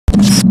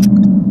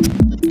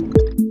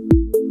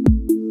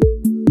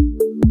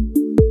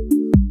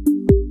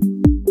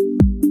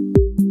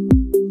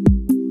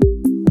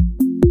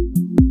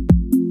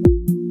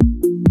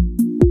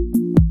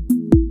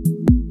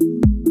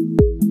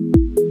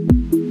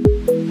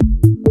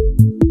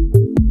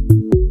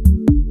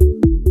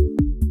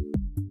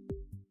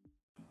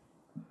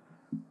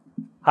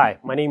Hi,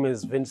 my name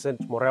is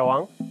Vincent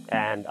Morewang,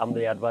 and I'm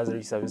the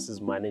Advisory Services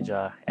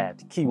Manager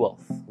at Key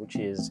Wealth, which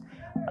is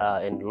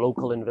a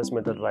local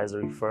investment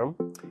advisory firm.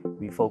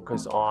 We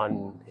focus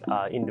on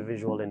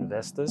individual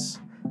investors,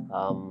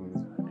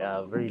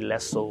 very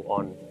less so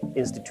on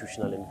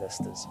institutional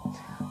investors.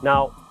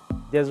 Now,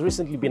 there's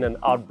recently been an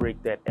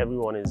outbreak that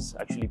everyone is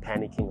actually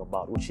panicking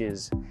about, which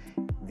is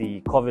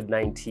the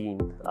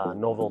COVID-19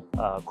 novel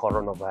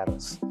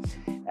coronavirus.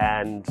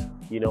 And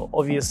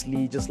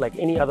obviously, just like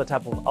any other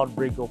type of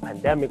outbreak or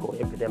pandemic or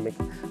epidemic,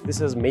 this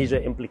has major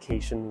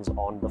implications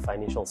on the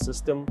financial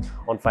system,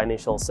 on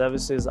financial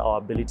services, our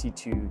ability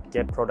to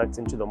get products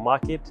into the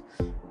market,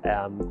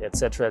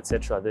 etc.,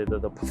 etc.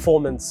 The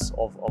performance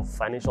of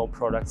financial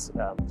products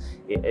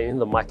in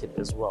the market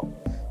as well.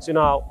 So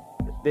now,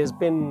 there's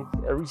been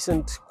a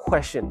recent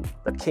question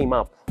that came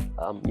up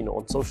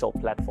on social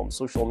platforms,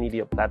 social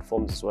media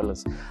platforms, as well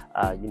as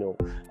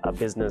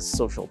business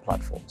social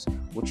platforms,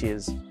 which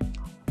is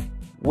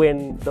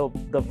when the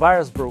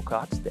virus broke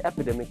out, the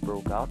epidemic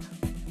broke out,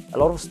 a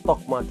lot of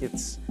stock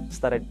markets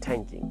started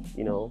tanking.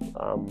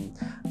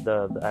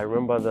 I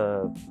remember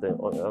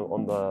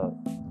on the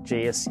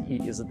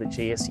JSE, is it the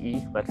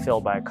JSE, that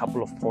fell by a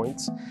couple of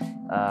points.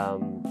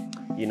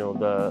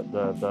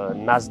 The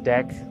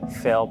Nasdaq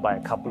fell by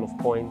a couple of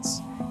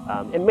points,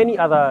 and many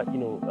other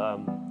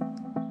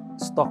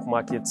stock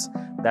markets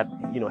that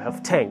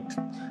have tanked.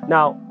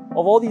 Now,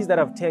 of all these that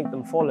have tanked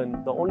and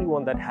fallen, the only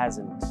one that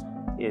hasn't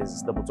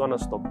is the Botswana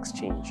Stock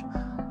Exchange,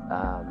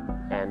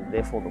 and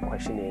therefore the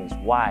question is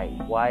why?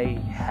 Why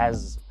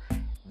has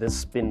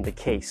this been the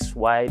case?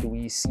 Why do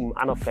we seem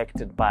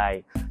unaffected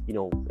by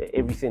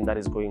everything that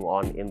is going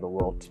on in the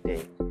world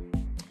today?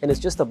 And it's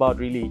just about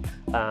really,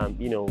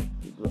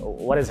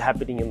 what is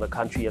happening in the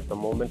country at the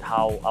moment,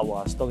 how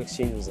our stock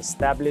exchange was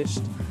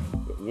established,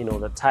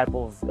 the type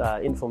of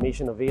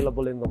information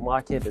available in the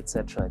market,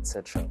 etc.,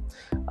 etc.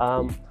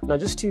 Now,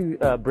 just to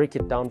break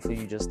it down for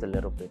you just a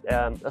little bit,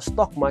 a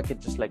stock market,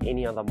 just like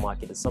any other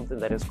market, is something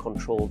that is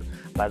controlled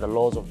by the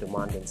laws of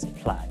demand and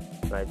supply,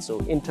 right?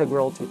 So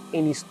integral to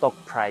any stock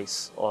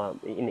price or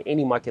in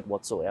any market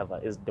whatsoever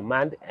is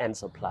demand and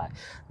supply.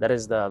 That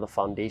is the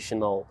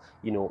foundational,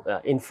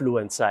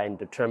 influencer and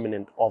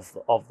determinant of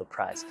the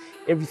price.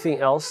 Everything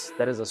else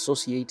that is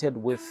associated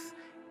with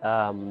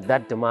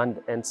that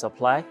demand and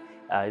supply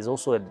is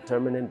also a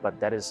determinant, but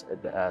that is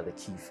the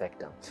key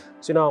factor.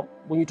 So now,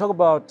 when you talk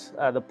about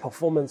the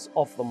performance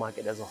of the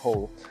market as a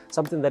whole,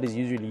 something that is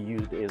usually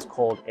used is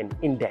called an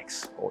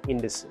index or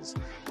indices.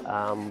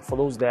 For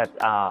those that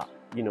are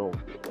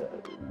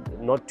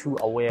not too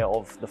aware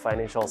of the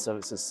financial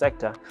services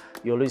sector,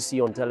 you always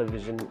see on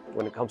television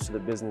when it comes to the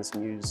business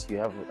news, you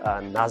have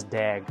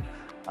Nasdaq,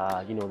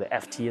 the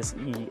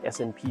FTSE,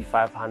 S&P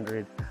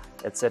 500,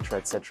 etc.,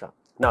 etc.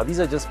 Now, these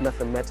are just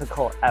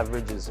mathematical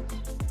averages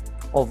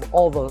of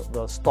all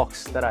the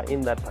stocks that are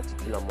in that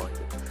particular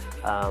market.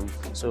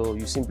 So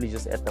you simply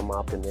just add them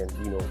up and then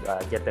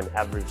get an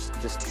average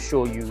just to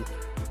show you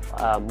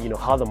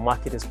how the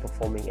market is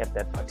performing at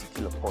that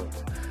particular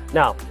point.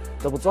 Now,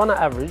 the Botswana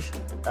average,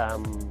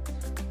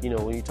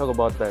 when you talk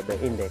about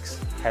the index,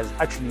 has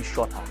actually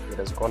shot up. It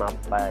has gone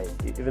up by,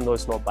 even though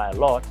it's not by a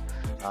lot,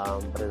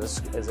 but it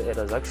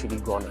has actually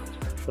gone up.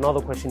 So now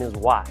the question is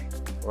why,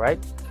 right?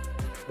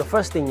 The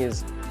first thing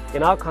is,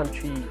 in our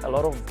country, a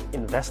lot of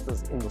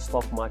investors in the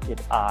stock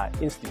market are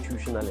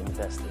institutional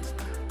investors.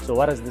 So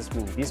what does this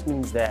mean? This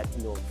means that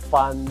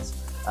funds,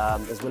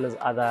 as well as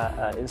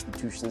other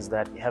institutions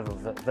that have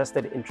a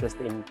vested interest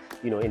in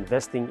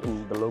investing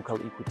in the local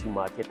equity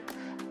market,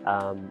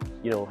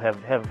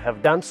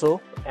 have done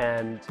so,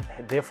 and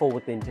therefore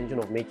with the intention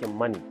of making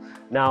money.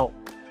 Now,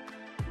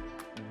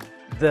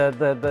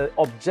 the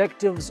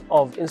objectives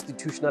of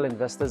institutional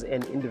investors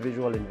and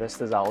individual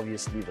investors are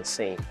obviously the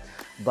same,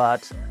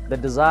 but the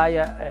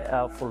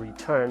desire for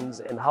returns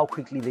and how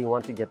quickly they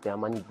want to get their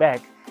money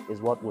back is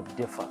what would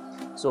differ.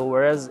 So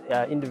whereas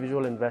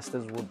individual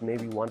investors would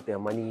maybe want their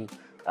money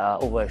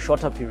over a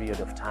shorter period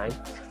of time,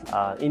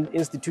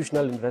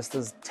 institutional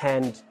investors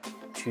tend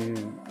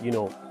to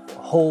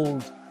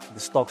hold the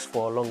stocks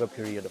for a longer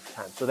period of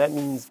time. So that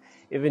means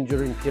even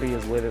during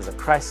periods where there's a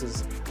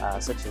crisis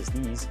such as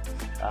these,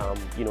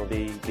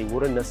 they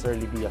wouldn't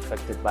necessarily be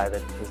affected by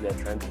that because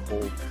they're trying to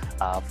hold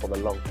for the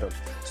long term.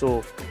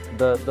 So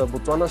the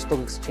Botswana Stock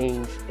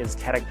Exchange is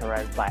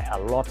characterized by a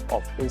lot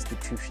of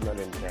institutional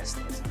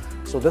investors.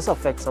 So this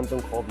affects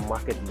something called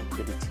market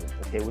liquidity,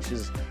 okay, which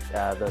is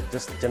the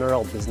just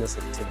general business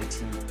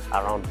activity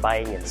around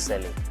buying and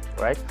selling,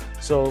 right?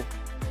 So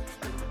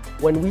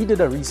when we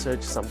did a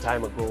research some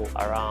time ago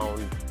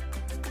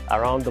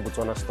around the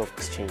Botswana Stock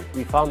Exchange,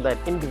 we found that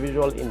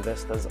individual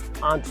investors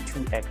aren't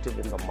too active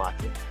in the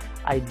market.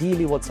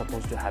 Ideally, what's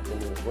supposed to happen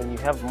is when you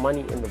have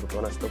money in the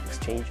Botswana Stock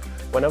Exchange,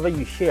 whenever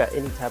you hear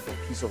any type of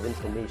piece of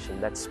information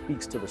that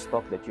speaks to the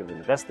stock that you've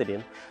invested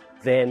in,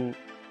 then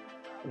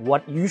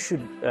what you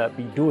should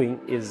be doing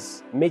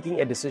is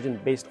making a decision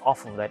based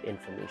off of that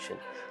information.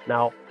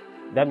 Now,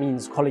 that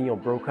means calling your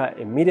broker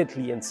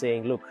immediately and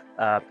saying, look,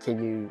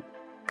 can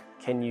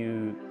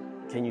you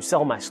can you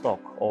sell my stock,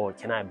 or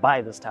can I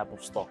buy this type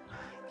of stock?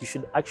 You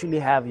should actually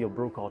have your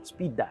broker on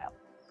speed dial.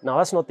 Now,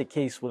 that's not the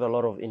case with a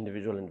lot of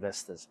individual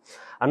investors.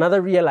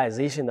 Another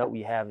realization that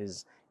we have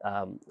is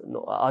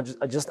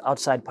just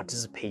outside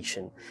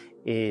participation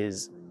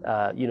is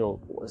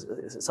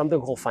something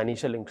called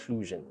financial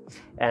inclusion.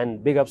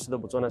 And big ups to the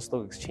Botswana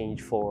Stock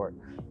Exchange for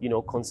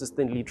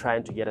consistently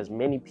trying to get as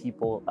many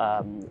people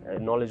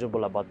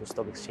knowledgeable about the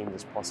stock exchange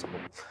as possible.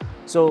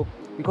 So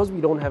because we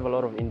don't have a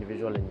lot of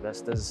individual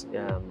investors,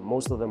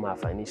 most of them are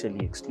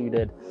financially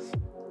excluded.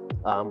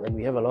 And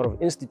we have a lot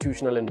of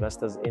institutional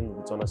investors in the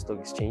Botswana Stock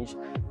Exchange.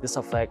 This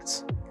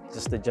affects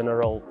just the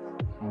general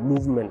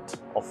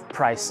movement of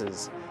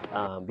prices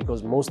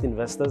because most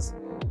investors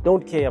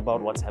don't care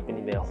about what's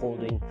happening. They're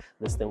holding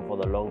this thing for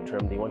the long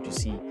term. They want to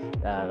see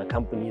the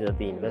company that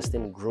they invest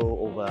in grow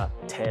over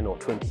 10 or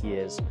 20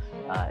 years,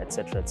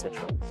 etc.,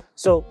 etc.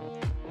 So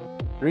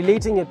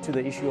relating it to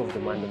the issue of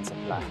demand and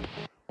supply,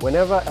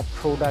 whenever a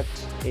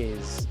product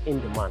is in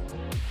demand,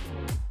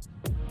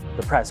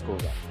 the price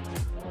goes up.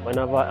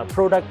 Whenever a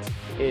product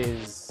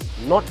is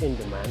not in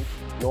demand,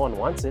 no one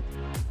wants it,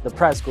 the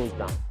price goes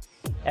down.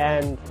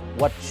 And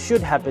what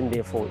should happen,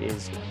 therefore,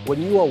 is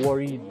when you are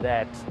worried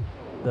that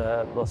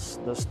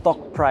the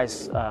stock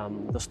price,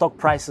 the stock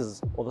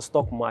prices or the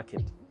stock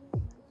market,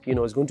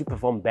 is going to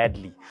perform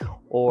badly,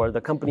 or the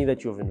company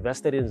that you've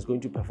invested in is going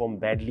to perform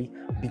badly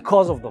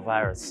because of the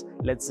virus.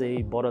 Let's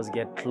say borders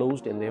get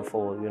closed and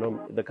therefore,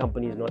 the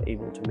company is not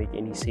able to make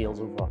any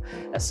sales over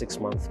a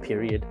 6-month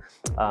period,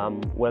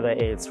 whether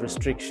it's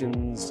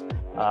restrictions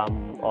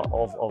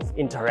of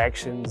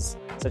interactions,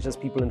 such as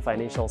people in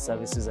financial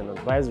services and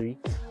advisory,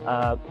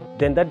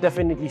 then that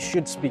definitely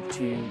should speak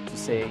to you to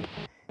say,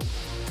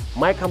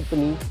 my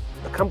company,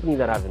 the company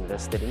that I've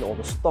invested in, or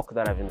the stock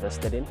that I've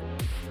invested in,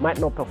 might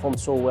not perform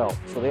so well,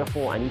 so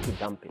therefore I need to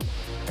dump it.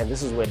 And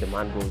this is where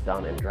demand goes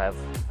down and drives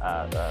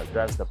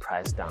the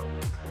price down.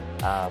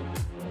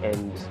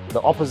 And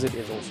the opposite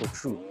is also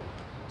true.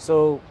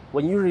 So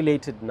when you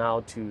relate it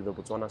now to the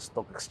Botswana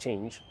Stock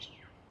Exchange,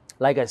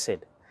 like I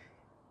said,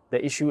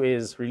 the issue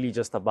is really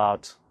just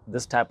about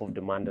this type of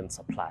demand and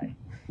supply.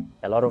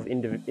 A lot of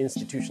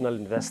institutional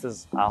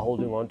investors are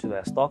holding on to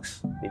their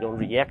stocks. They don't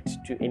react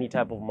to any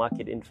type of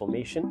market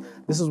information.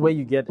 This is where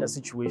you get a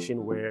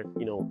situation where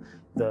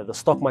the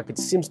stock market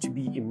seems to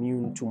be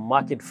immune to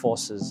market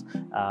forces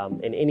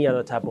and any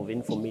other type of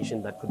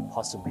information that could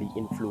possibly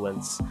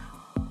influence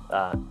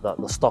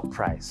the stock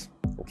price.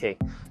 Okay,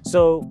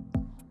 so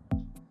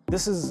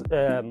this is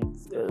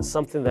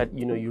something that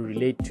you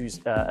relate to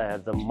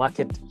the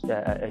market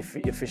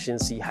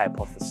efficiency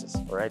hypothesis,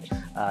 right?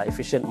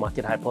 Efficient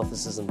market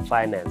hypothesis in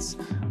finance,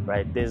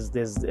 right? There's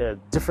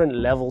different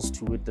levels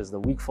to it. There's the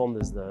weak form,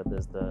 there's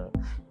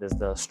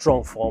the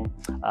strong form,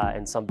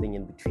 and something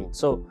in between.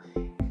 So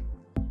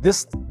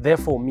this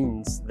therefore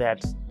means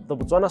that the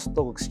Botswana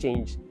Stock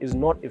Exchange is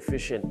not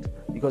efficient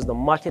because the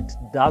market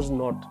does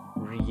not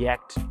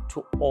react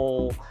to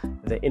all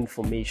the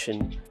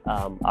information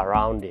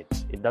around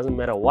it. It doesn't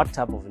matter what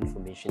type of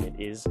information it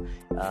is.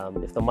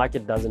 If the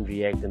market doesn't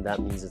react, then that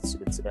means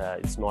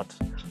it's not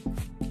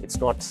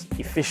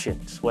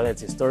efficient. Whether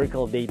it's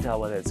historical data,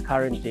 whether it's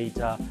current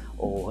data,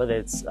 or whether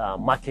it's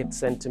market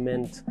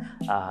sentiment,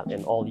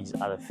 and all these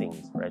other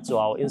things, right? So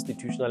our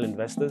institutional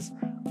investors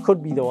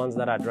could be the ones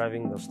that are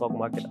driving the stock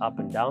market up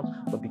and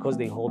down, but because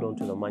they hold on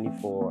to the money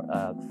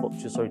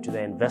to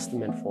their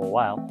investment for a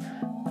while,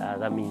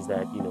 that means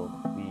that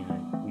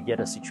we get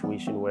a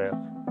situation where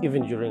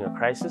even during a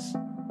crisis,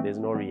 there's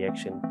no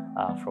reaction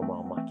from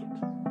our market.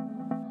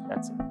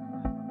 That's it.